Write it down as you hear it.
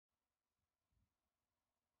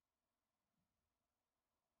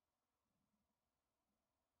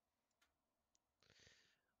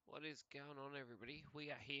What is going on, everybody?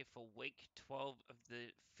 We are here for week 12 of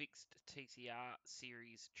the Fixed TCR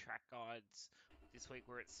series track guides. This week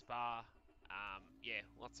we're at Spa. Yeah,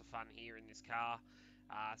 lots of fun here in this car.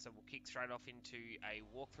 So we'll kick straight off into a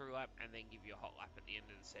walkthrough lap and then give you a hot lap at the end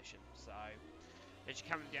of the session. So as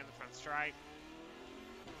you're coming down the front straight,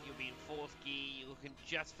 you'll be in fourth gear. You're looking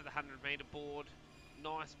just for the 100-meter board.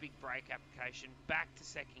 Nice big brake application. Back to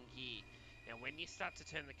second gear. Now when you start to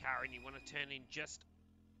turn the car in, you want to turn in just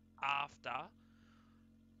after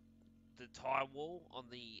the tyre wall on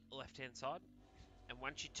the left hand side, and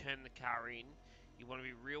once you turn the car in, you want to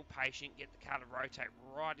be real patient, get the car to rotate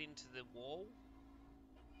right into the wall,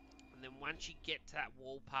 and then once you get to that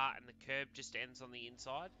wall part and the curb just ends on the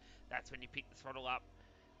inside, that's when you pick the throttle up.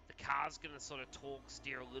 The car's going to sort of torque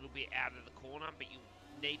steer a little bit out of the corner, but you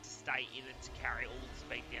need to stay in it to carry all the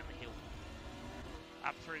speed down the hill.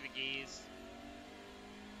 Up through the gears,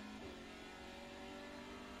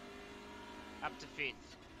 up to fifth.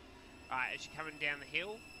 Alright, as you're coming down the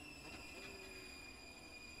hill,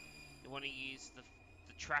 you want to use the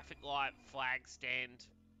traffic light flag stand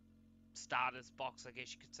starters box, I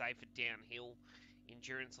guess you could say, for downhill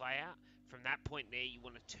endurance layout. From that point there, you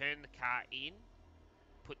want to turn the car in,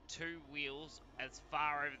 put two wheels as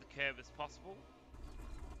far over the curb as possible,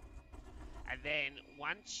 and then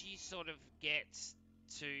once you sort of get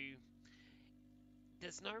to...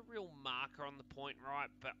 There's no real marker on the point, right?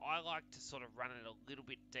 But I like to sort of run it a little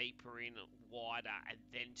bit deeper in, wider, and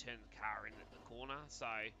then turn the car in at the corner. So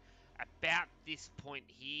about this point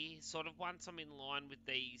here, sort of once I'm in line with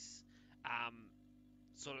these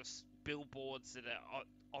sort of billboards that are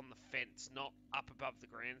on the fence, not up above the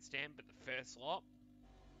grandstand, but the first lot.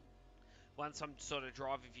 Once I'm sort of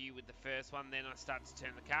driver view with the first one, then I start to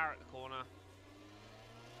turn the car at the corner.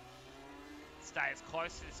 Stay as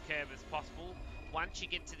close to this curb as possible. Once you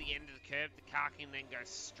get to the end of the curb, the car can then go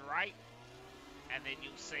straight, and then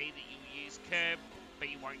you'll see that you'll use curb,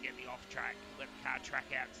 but you won't get the off track. Let the car track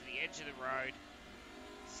out to the edge of the road.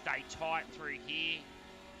 Stay tight through here.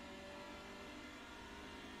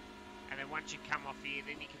 And then once you come off here,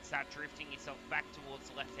 then you can start drifting yourself back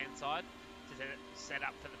towards the left-hand side to set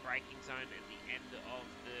up for the braking zone at the end of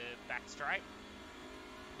the back straight.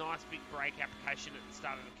 Nice big brake application at the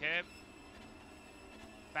start of the curb.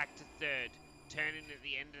 Back to third. Turn in at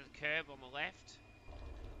the end of the curb on the left.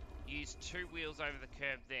 Use two wheels over the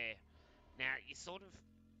curb there. Now,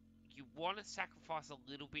 you want to sacrifice a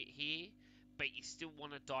little bit here, but you still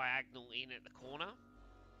want to diagonal in at the corner.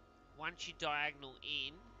 Once you diagonal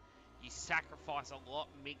in, you sacrifice a lot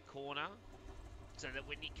mid-corner, so that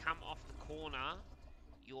when you come off the corner,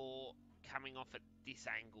 you're coming off at this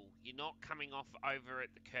angle. You're not coming off over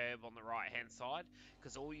at the curb on the right hand side,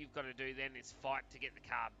 because all you've got to do then is fight to get the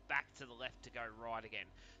car back to the left to go right again.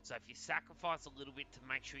 So if you sacrifice a little bit to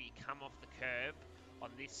make sure you come off the curb on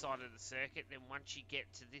this side of the circuit, then once you get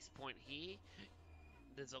to this point here,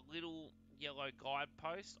 there's a little yellow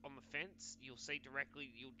guidepost on the fence. You'll see directly,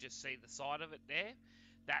 you'll just see the side of it there.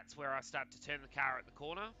 That's where I start to turn the car at the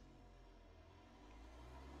corner.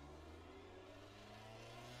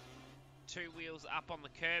 Two wheels up on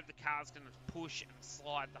the curb, the car's going to push and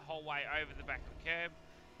slide the whole way over the back of the curb.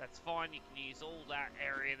 That's fine, you can use all that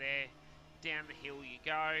area there. Down the hill you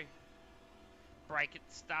go. Brake at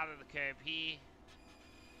the start of the curb here.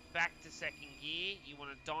 Back to second gear, you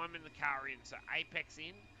want to diamond the car in, so apex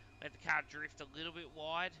in, let the car drift a little bit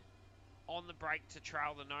wide. On the brake to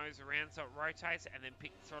trail the nose around so it rotates, and then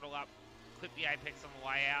pick the throttle up, clip the apex on the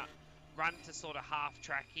way out, run to sort of half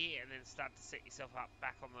track here, and then start to set yourself up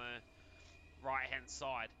back on the right hand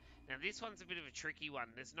side. Now this one's a bit of a tricky one.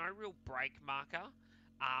 There's no real brake marker.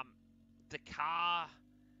 The car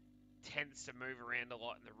tends to move around a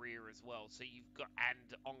lot in the rear as well, so you've got, and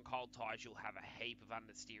on cold tyres you'll have a heap of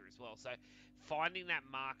understeer as well, so finding that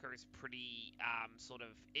marker is pretty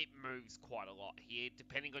it moves quite a lot here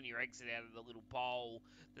depending on your exit out of the little bowl.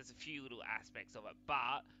 There's a few little aspects of it,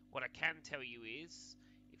 but what I can tell you is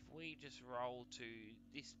if we just roll to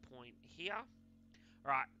this point here,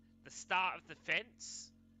 right, the start of the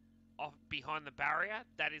fence off behind the barrier,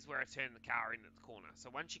 that is where I turn the car in at the corner. So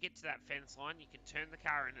once you get to that fence line, you can turn the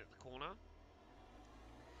car in at the corner,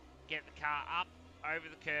 get the car up over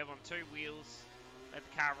the curb on two wheels, let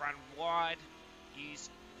the car run wide, use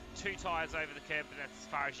two tyres over the curb, but that's as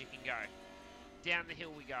far as you can go. Down the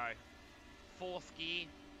hill we go. Fourth gear,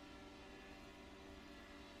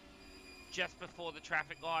 just before the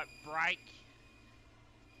traffic light, brake,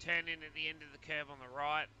 turn in at the end of the curb on the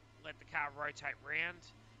right, let the car rotate round.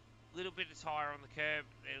 Little bit of tyre on the curb,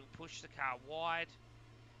 it'll push the car wide,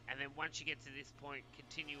 and then once you get to this point,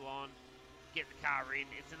 continue on, get the car in.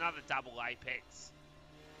 It's another double apex.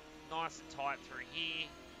 nice and tight through here.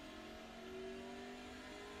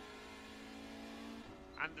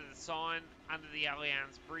 Under the sign, under the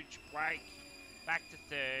Allianz Bridge, brake, back to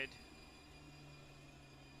third.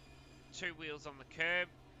 2 wheels on the curb.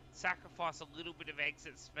 Sacrifice a little bit of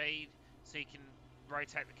exit speed so you can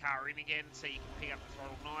rotate the car in again, so you can pick up the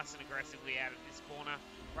throttle nice and aggressively out of this corner.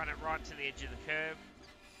 Run it right to the edge of the curb.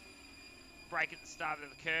 Brake at the start of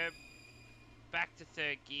the curb. Back to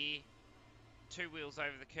third gear. 2 wheels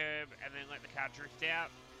over the curb, and then let the car drift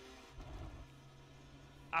out.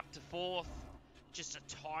 Up to fourth. Just a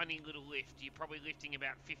tiny little lift. You're probably lifting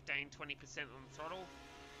about 15-20% on the throttle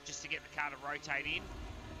just to get the car to rotate in,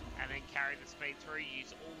 and then carry the speed through.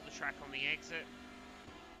 Use all the track on the exit.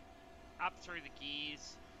 Up through the gears.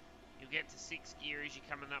 You'll get to 6th gear as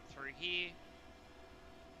you're coming up through here.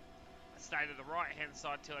 I stay to the right hand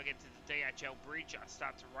side till I get to the DHL bridge. I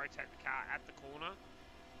start to rotate the car at the corner.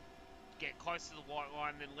 Get close to the white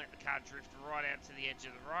line, then let the car drift right out to the edge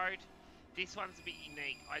of the road. This one's a bit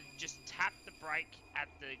unique. I just tap the brake at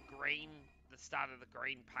the green, the start of the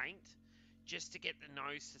green paint, just to get the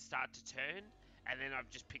nose to start to turn, and then I've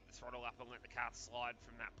just picked the throttle up and let the car slide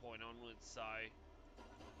from that point onwards. So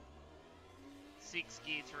 6th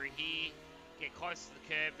gear through here, get close to the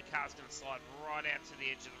curb, the car's going to slide right out to the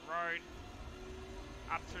edge of the road.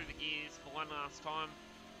 Up through the gears for one last time.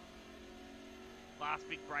 Last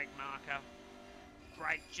big brake marker.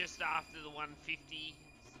 Brake just after the 150.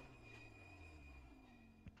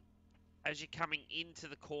 As you're coming into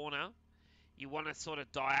the corner, you want to sort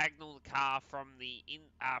of diagonal the car from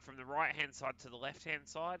the right hand side to the left hand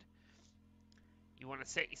side. You want to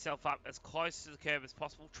set yourself up as close to the curb as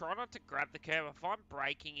possible. Try not to grab the curb. If I'm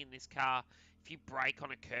braking in this car, if you brake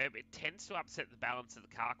on a curb, it tends to upset the balance of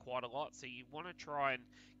the car quite a lot. So you want to try and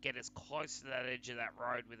get as close to that edge of that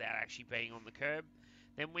road without actually being on the curb.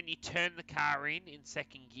 Then when you turn the car in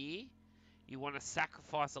 2nd gear, you want to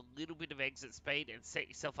sacrifice a little bit of exit speed and set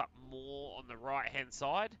yourself up more on the right hand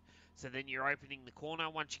side. So then you're opening the corner.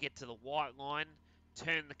 Once you get to the white line,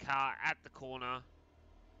 turn the car at the corner,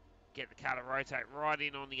 get the car to rotate right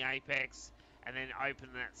in on the apex, and then open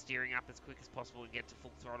that steering up as quick as possible and get to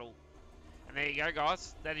full throttle. And there you go,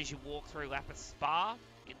 guys. That is your walkthrough lap of Spa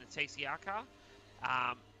in the TCR car.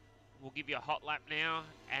 We'll give you a hot lap now,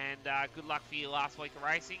 and good luck for your last week of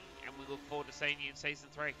racing, and we look forward to seeing you in Season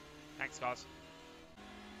 3. Thanks, guys.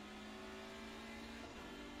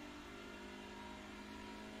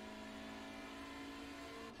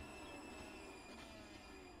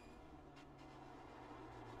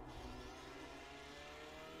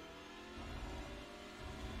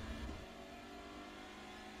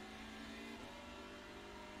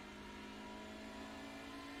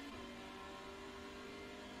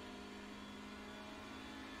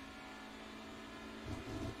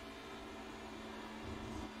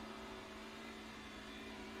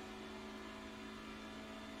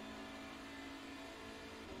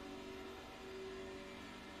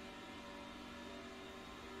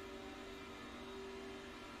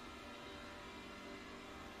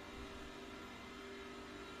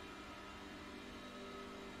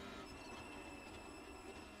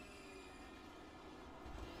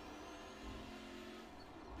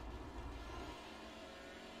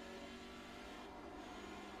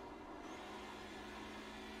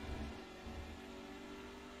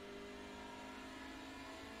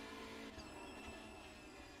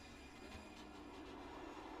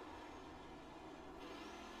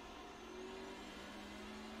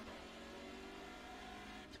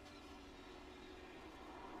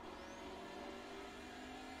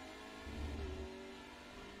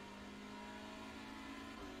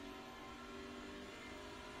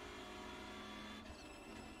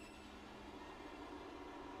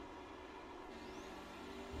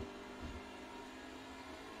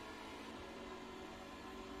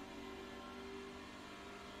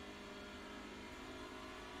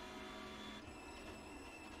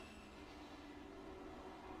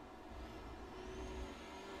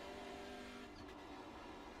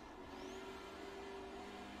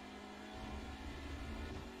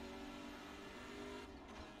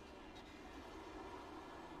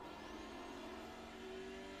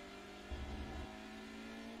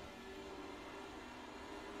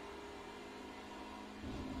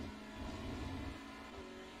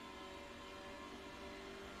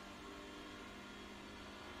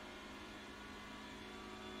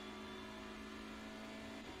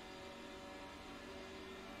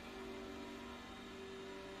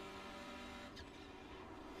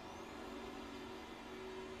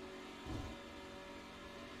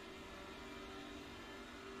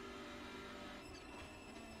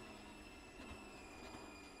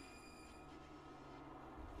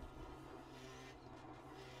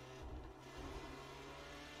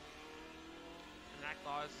 that,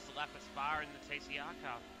 guys, is a lap of Spa in the TCR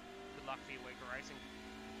car. Good luck for your week of racing.